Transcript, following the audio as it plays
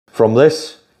From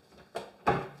this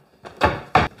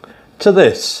to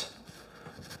this.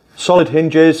 Solid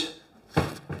hinges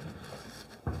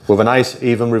with a nice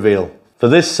even reveal. For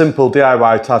this simple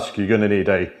DIY task, you're going to need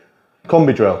a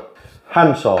combi drill,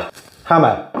 handsaw,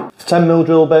 hammer, 10mm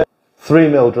drill bit,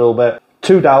 3mm drill bit,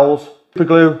 2 dowels, super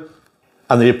glue,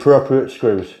 and the appropriate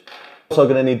screws. Also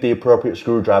going to need the appropriate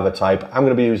screwdriver type. I'm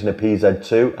going to be using a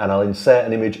PZ2, and I'll insert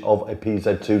an image of a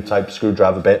PZ2 type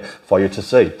screwdriver bit for you to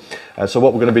see. So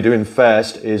what we're going to be doing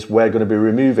first is we're going to be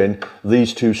removing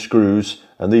these 2 screws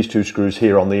and these 2 screws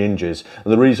here on the hinges.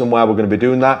 And the reason why we're going to be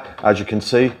doing that, as you can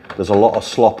see, there's a lot of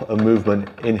slop and movement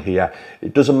in here.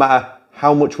 It doesn't matter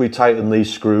how much we tighten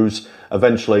these screws,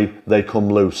 eventually they come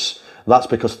loose. That's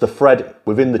because the thread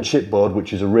within the chipboard,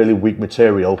 which is a really weak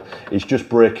material, is just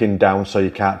breaking down, so you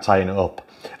can't tighten it up.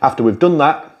 After we've done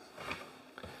that,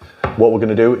 what we're going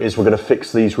to do is we're going to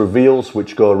fix these reveals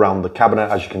which go around the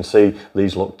cabinet. As you can see,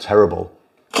 these look terrible.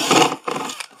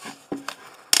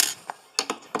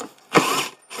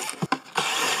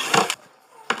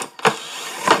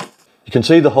 You can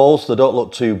see the holes, they don't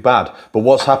look too bad, but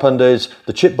what's happened is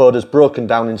the chipboard has broken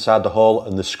down inside the hole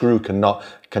and the screw can now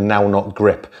not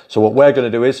grip. So what we're going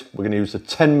to do is we're going to use the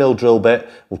 10mm drill bit.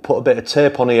 We'll put a bit of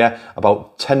tape on here,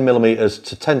 about 10mm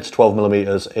to 10 to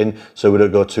 12mm in, so we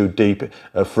don't go too deep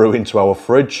through into our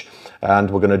fridge.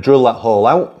 And we're going to drill that hole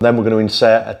out. Then we're going to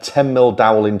insert a 10mm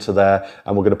dowel into there,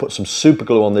 and we're going to put some super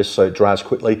glue on this so it dries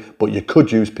quickly, but you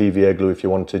could use PVA glue if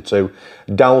you wanted to.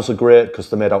 Dowels are great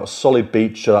because they're made out of solid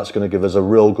beech, so that's going to give us a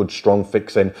real good strong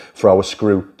fixing for our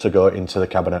screw to go into the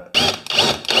cabinet.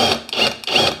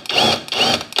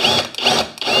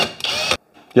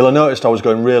 You'll have noticed I was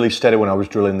going really steady when I was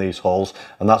drilling these holes,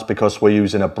 and that's because we're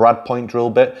using a brad point drill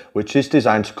bit, which is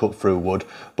designed to cut through wood,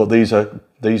 but these are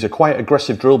quite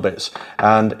aggressive drill bits,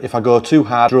 and if I go too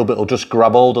hard, the drill bit will just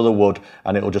grab hold of the wood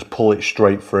and it'll just pull it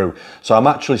straight through. So I'm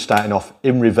actually starting off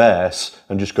in reverse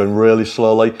and just going really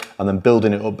slowly and then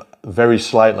building it up very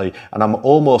slightly, and I'm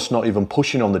almost not even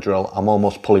pushing on the drill, I'm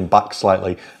almost pulling back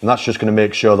slightly, and that's just going to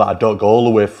make sure that I don't go all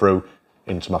the way through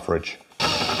into my fridge.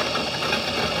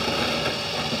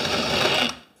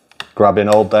 Grabbing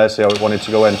hold there, see how it wanted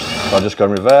to go in. So I'll just go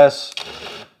in reverse,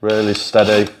 really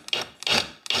steady.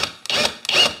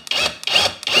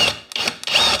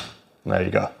 There you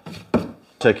go.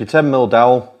 Take your 10mm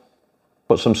dowel,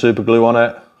 put some super glue on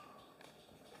it,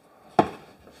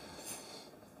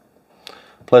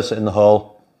 place it in the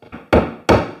hole,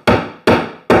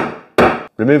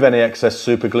 remove any excess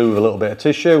super glue with a little bit of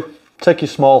tissue, take your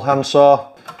small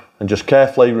handsaw and just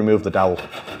carefully remove the dowel.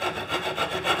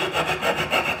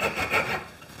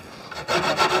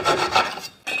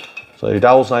 So your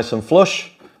dowel's nice and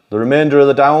flush. The remainder of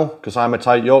the dowel, because I'm a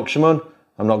tight Yorkshireman,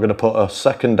 I'm not going to put a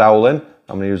second dowel in.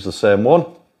 I'm going to use the same one.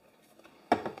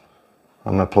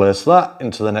 I'm going to place that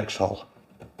into the next hole.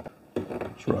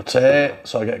 Just rotate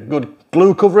so I get good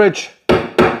glue coverage.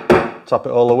 Tap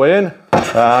it all the way in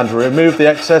and remove the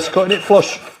excess, cutting it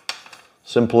flush.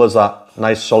 Simple as that.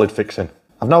 Nice solid fixing.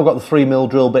 I've now got the 3mm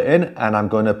drill bit in, and I'm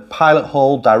going to pilot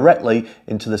hole directly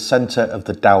into the centre of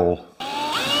the dowel.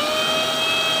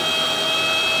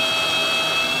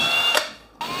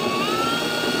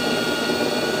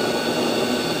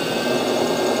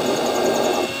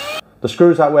 The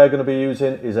screws that we're going to be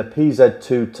using is a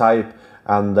PZ2 type,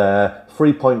 and they're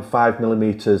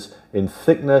 3.5mm in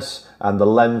thickness, and the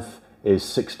length is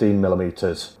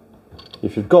 16mm.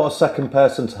 If you've got a second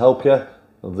person to help you,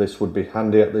 this would be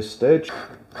handy at this stage.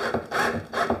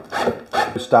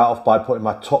 I'll start off by putting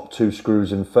my top 2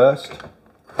 screws in first.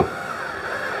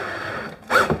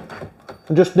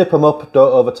 And just nip them up,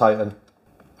 don't over tighten.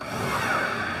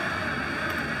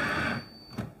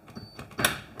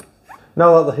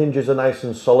 Now that the hinges are nice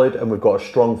and solid and we've got a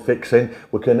strong fixing,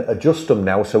 we can adjust them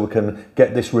now so we can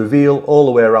get this reveal all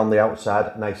the way around the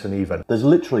outside nice and even. There's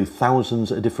literally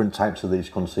thousands of different types of these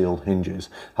concealed hinges.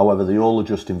 However, they all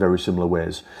adjust in very similar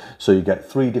ways. So you get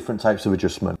 3 different types of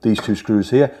adjustment. These 2 screws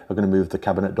here are going to move the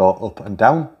cabinet door up and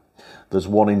down. There's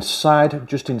one inside,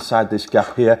 just inside this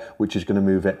gap here, which is going to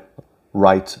move it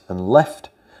right and left.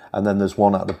 And then there's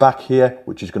one at the back here,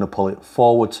 which is going to pull it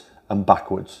forwards and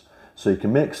backwards. So you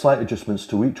can make slight adjustments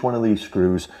to each one of these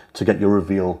screws to get your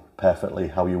reveal perfectly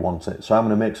how you want it. So I'm going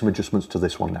to make some adjustments to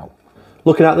this one now.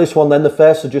 Looking at this one then, the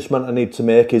first adjustment I need to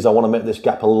make is I want to make this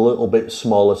gap a little bit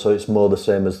smaller so it's more the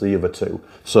same as the other 2.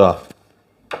 So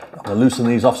I'm going to loosen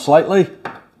these off slightly.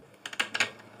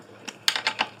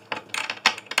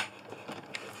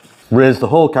 Raise the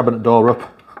whole cabinet door up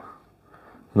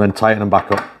and then tighten them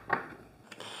back up.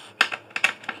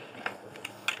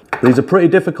 These are pretty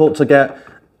difficult to get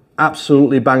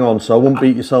absolutely bang on, so I wouldn't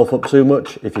beat yourself up too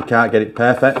much if you can't get it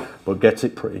perfect, but get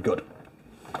it pretty good.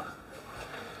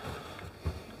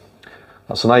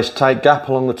 That's a nice tight gap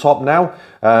along the top now,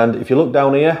 and if you look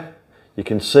down here, you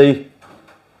can see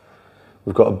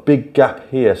we've got a big gap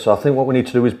here, so I think what we need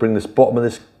to do is bring this bottom of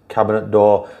this cabinet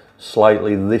door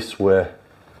slightly this way.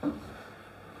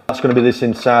 That's going to be this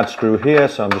inside screw here,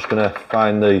 so I'm just going to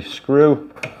find the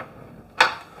screw.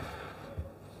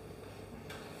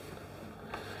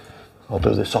 I'll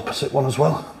do this opposite one as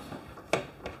well.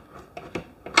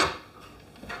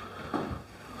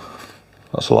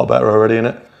 That's a lot better already, isn't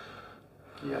it?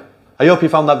 Yeah. I hope you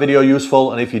found that video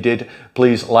useful, and if you did,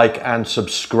 please like and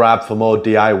subscribe for more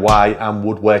DIY and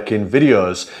woodworking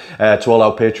videos. To all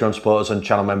our Patreon supporters and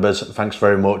channel members, thanks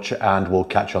very much, and we'll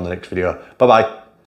catch you on the next video. Bye bye.